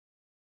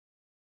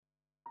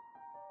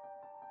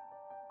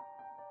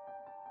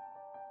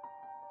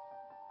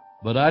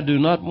But I do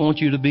not want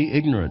you to be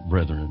ignorant,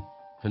 brethren,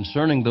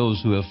 concerning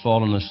those who have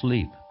fallen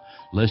asleep,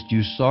 lest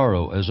you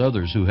sorrow as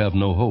others who have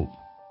no hope.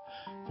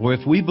 For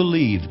if we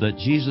believe that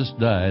Jesus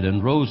died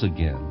and rose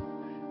again,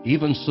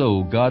 even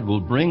so God will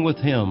bring with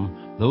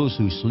him those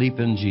who sleep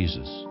in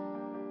Jesus.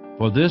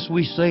 For this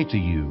we say to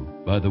you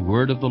by the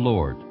word of the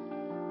Lord,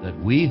 that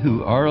we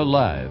who are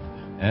alive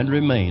and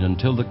remain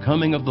until the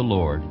coming of the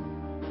Lord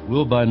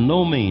will by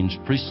no means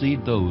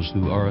precede those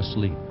who are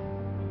asleep.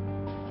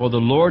 For the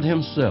Lord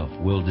himself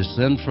will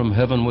descend from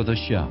heaven with a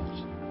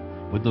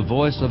shout, with the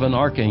voice of an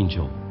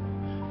archangel,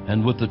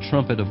 and with the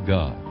trumpet of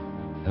God,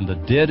 and the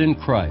dead in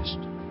Christ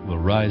will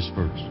rise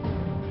first.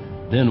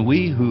 Then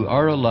we who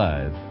are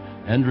alive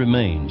and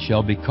remain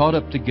shall be caught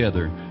up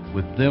together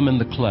with them in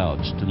the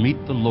clouds to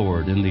meet the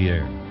Lord in the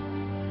air,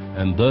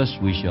 and thus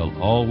we shall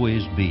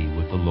always be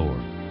with the Lord.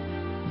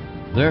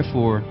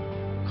 Therefore,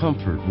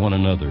 comfort one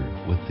another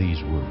with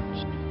these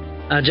words.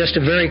 Just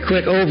a very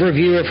quick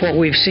overview of what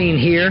we've seen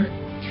here.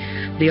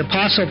 The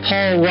Apostle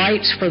Paul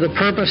writes for the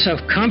purpose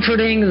of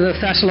comforting the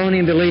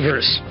Thessalonian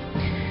believers.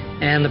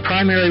 And the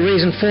primary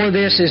reason for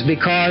this is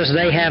because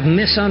they have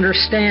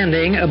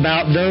misunderstanding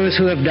about those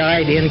who have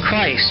died in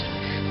Christ.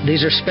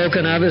 These are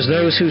spoken of as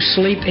those who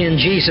sleep in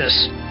Jesus.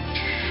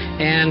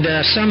 And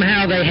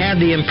somehow they had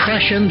the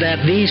impression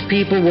that these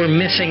people were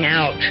missing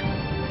out.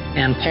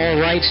 And Paul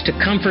writes to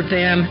comfort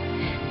them,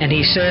 and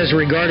he says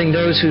regarding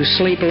those who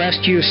sleep,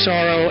 lest you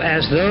sorrow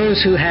as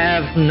those who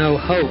have no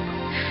hope.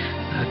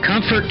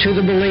 Comfort to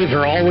the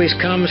believer always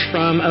comes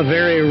from a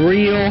very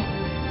real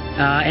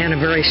and a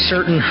very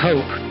certain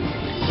hope.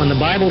 When the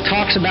Bible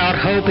talks about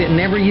hope, it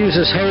never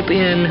uses hope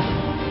in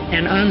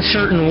an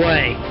uncertain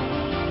way.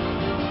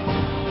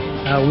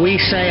 We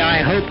say,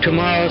 I hope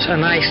tomorrow's a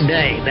nice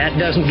day. That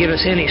doesn't give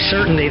us any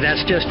certainty.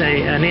 That's just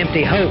an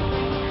empty hope.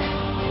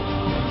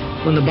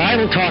 When the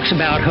Bible talks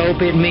about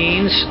hope, it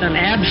means an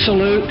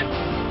absolute,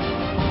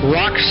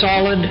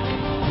 rock-solid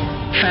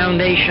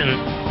foundation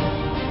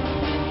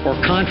for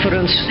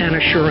confidence and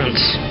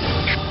assurance.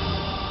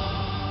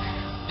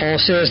 Paul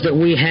says that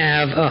we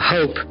have a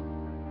hope.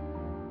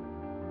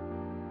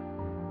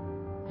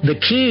 The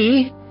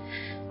key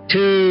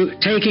to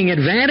taking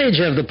advantage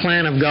of the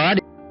plan of God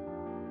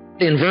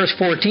in verse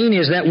 14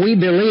 is that we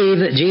believe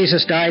that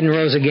Jesus died and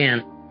rose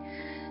again.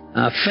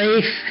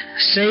 Faith,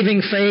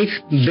 saving faith,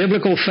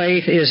 biblical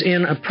faith is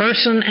in a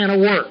person and a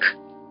work.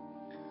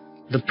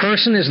 The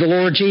person is the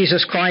Lord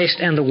Jesus Christ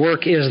and the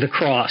work is the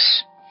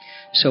cross.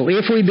 So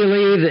if we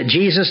believe that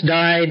Jesus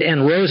died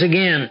and rose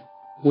again,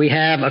 we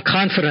have a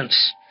confidence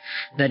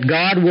that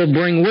God will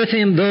bring with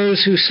him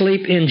those who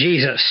sleep in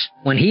Jesus.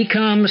 When he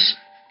comes,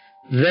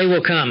 they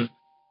will come.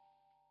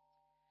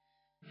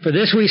 For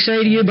this we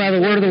say to you by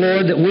the word of the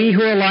Lord, that we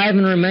who are alive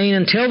and remain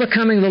until the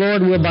coming of the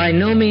Lord will by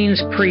no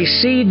means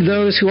precede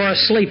those who are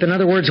asleep. In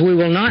other words, we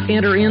will not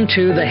enter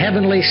into the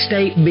heavenly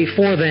state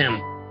before them.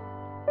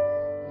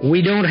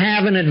 We don't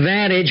have an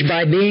advantage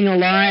by being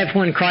alive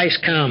when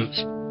Christ comes.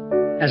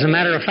 As a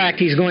matter of fact,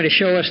 he's going to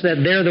show us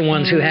that they're the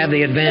ones who have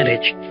the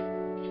advantage.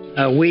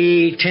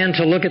 We tend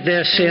to look at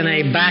this in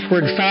a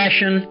backward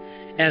fashion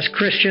as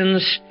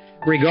Christians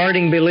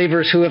regarding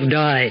believers who have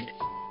died.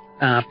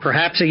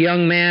 Perhaps a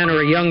young man or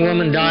a young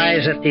woman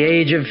dies at the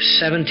age of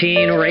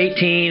 17 or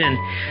 18,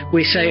 and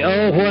we say,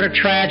 oh, what a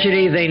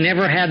tragedy, they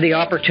never had the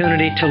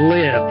opportunity to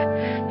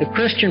live. The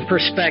Christian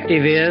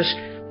perspective is,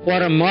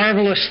 what a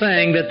marvelous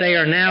thing that they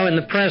are now in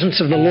the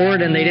presence of the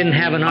Lord and they didn't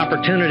have an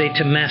opportunity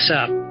to mess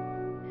up.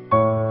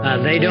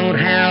 They don't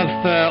have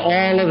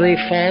all of the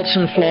faults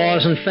and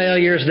flaws and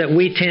failures that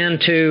we tend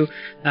to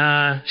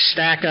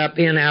stack up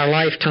in our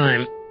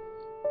lifetime.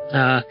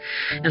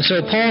 And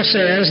so Paul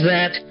says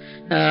that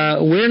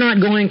we're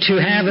not going to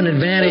have an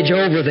advantage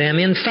over them.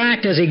 In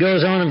fact, as he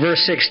goes on in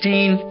verse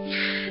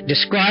 16,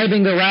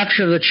 describing the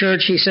rapture of the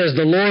church, he says,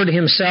 the Lord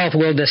himself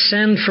will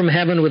descend from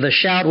heaven with a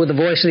shout, with the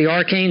voice of the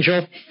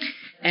archangel,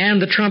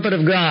 and the trumpet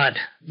of God.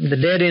 The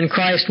dead in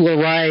Christ will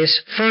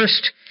rise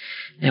first,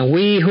 and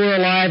we who are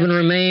alive and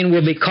remain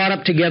will be caught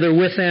up together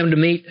with them to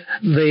meet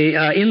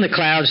in the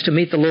clouds to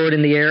meet the Lord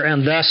in the air,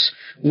 and thus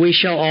we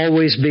shall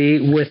always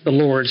be with the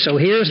Lord. So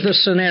here's the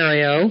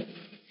scenario.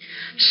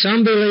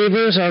 Some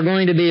believers are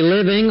going to be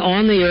living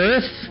on the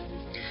earth.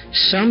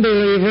 Some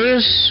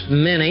believers,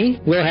 many,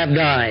 will have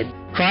died.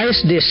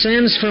 Christ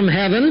descends from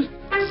heaven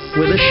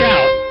with a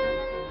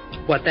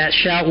shout. What that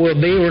shout will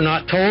be, we're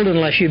not told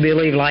unless you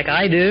believe like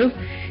I do.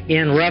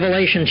 In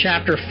Revelation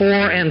chapter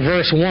 4 and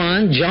verse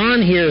 1,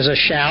 John hears a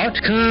shout,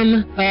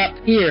 come up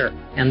here.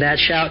 And that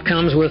shout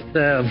comes with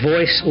a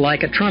voice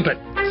like a trumpet.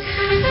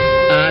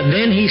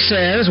 Then he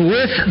says,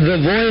 with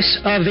the voice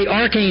of the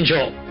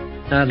archangel.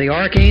 The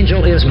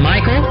archangel is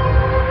Michael,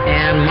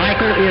 and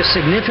Michael is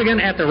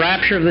significant at the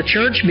rapture of the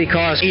church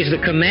because he's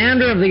the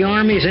commander of the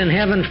armies in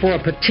heaven for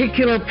a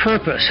particular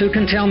purpose. Who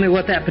can tell me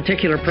what that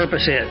particular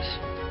purpose is?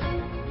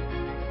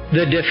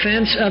 The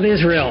defense of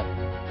Israel.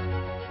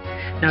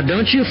 Now,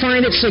 don't you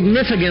find it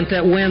significant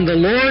that when the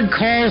Lord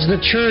calls the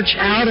church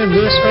out of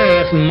this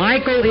earth,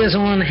 Michael is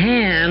on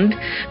hand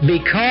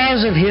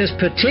because of his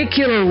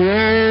particular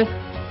role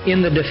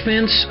in the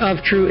defense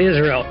of true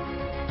Israel.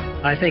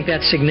 I think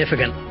that's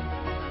significant.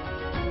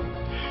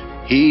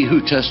 He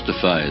who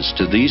testifies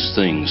to these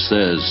things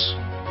says,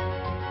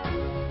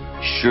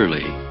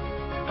 "Surely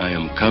I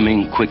am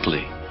coming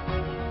quickly."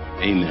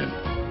 Amen.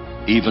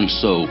 Even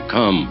so,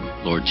 come,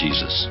 Lord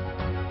Jesus.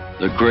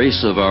 The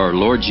grace of our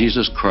Lord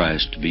Jesus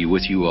Christ be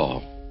with you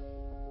all.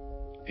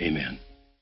 Amen.